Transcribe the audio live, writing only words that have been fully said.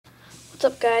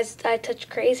What's up guys, it's iTouch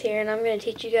Craze here, and I'm going to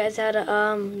teach you guys how to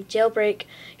jailbreak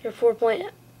your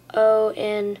 4.0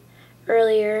 and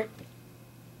earlier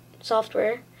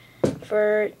software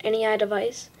for any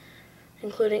iDevice,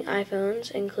 including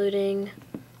iPhones, including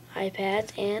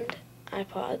iPads, and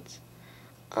iPods.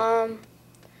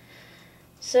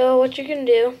 So what you're going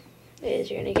to do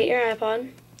is you're going to get your iPod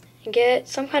and get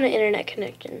some kind of internet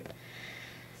connection.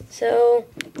 So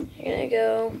you're going to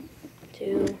go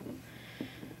to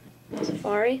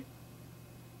Safari,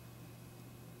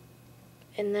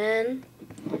 and then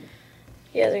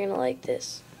you guys are gonna like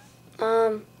this.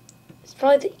 It's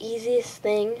probably the easiest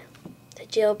thing to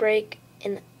jailbreak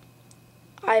an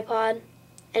iPod,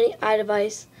 any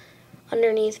iDevice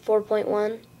underneath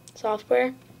 4.1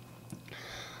 software.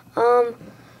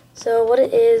 So what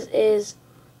it is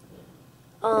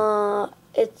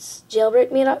it's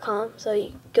jailbreakme.com. So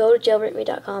you go to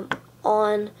jailbreakme.com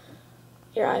on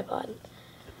your iPod.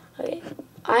 Okay,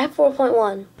 I have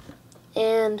 4.1,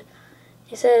 and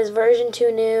it says version 2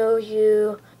 new.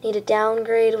 You need a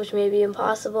downgrade, which may be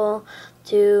impossible,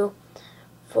 to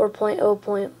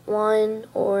 4.0.1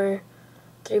 or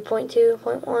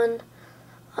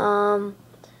 3.2.1.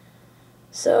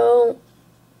 So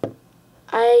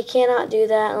I cannot do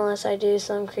that unless I do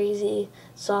some crazy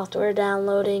software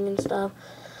downloading and stuff.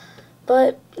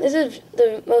 But this is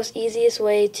the most easiest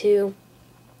way to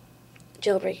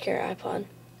jailbreak your iPod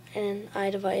and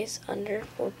iDevice under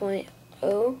 4.0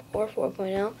 or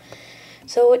 4.0.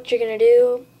 So what you're going to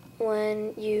do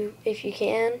when if you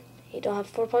don't have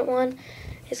 4.1,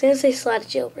 it's going to say slide a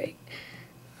jailbreak.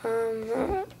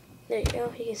 There you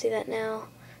go, you can see that now.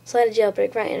 Slide a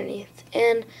jailbreak right underneath.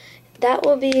 And that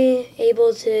will be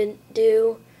able to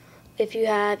do if you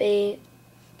have a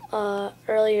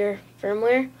earlier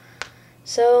firmware.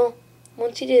 So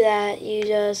once you do that, you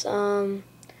just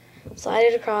slide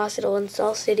it across. It'll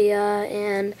install Cydia,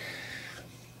 and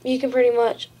you can pretty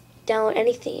much download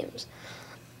any themes.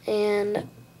 And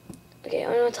okay,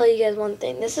 I'm gonna tell you guys one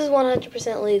thing. This is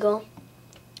 100% legal,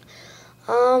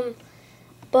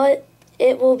 but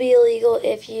it will be illegal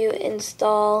if you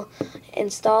install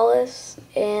Installous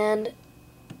and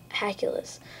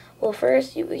Hackulous. Well,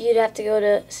 first you'd have to go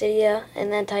to Cydia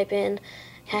and then type in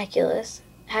Hackulous,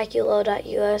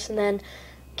 hackulo.us, and then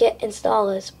get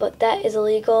Installous, but that is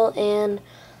illegal, and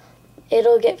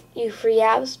it'll get you free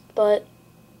apps, but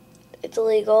it's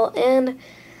illegal. And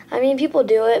I mean, people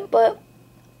do it, but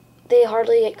they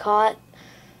hardly get caught.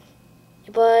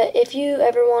 But if you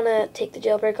ever want to take the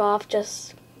jailbreak off,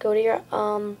 just go to your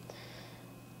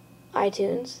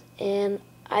iTunes and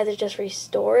either just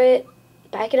restore it,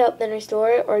 back it up, then restore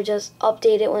it, or just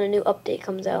update it when a new update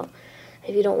comes out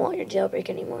if you don't want your jailbreak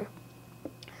anymore.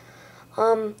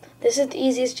 This is the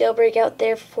easiest jailbreak out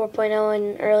there for 4.0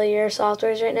 and earlier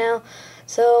softwares right now.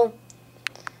 So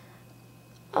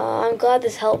I'm glad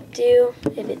this helped you,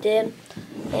 if it did.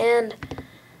 And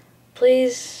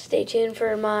please stay tuned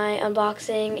for my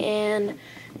unboxing and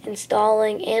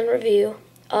installing and review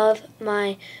of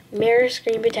my mirror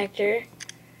screen protector,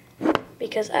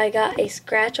 because I got a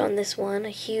scratch on this one, a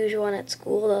huge one at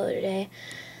school the other day.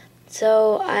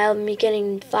 So I'll be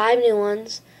getting 5 new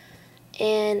ones.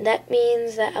 And that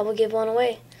means that I will give one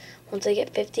away once I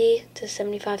get 50 to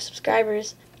 75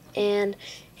 subscribers. And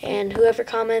whoever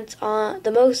comments on the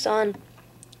most on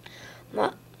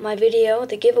my video,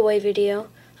 the giveaway video,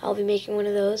 I'll be making one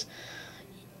of those.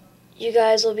 You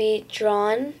guys will be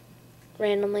drawn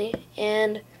randomly,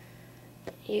 and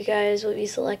you guys will be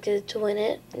selected to win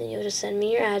it. And then you'll just send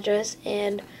me your address,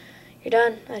 and you're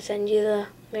done. I send you the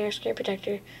mirror screen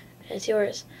protector, and it's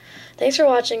yours. Thanks for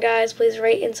watching, guys. Please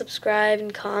rate and subscribe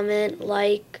and comment,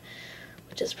 like,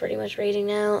 which is pretty much rating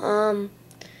now.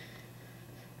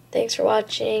 Thanks for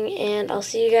watching, and I'll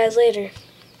see you guys later.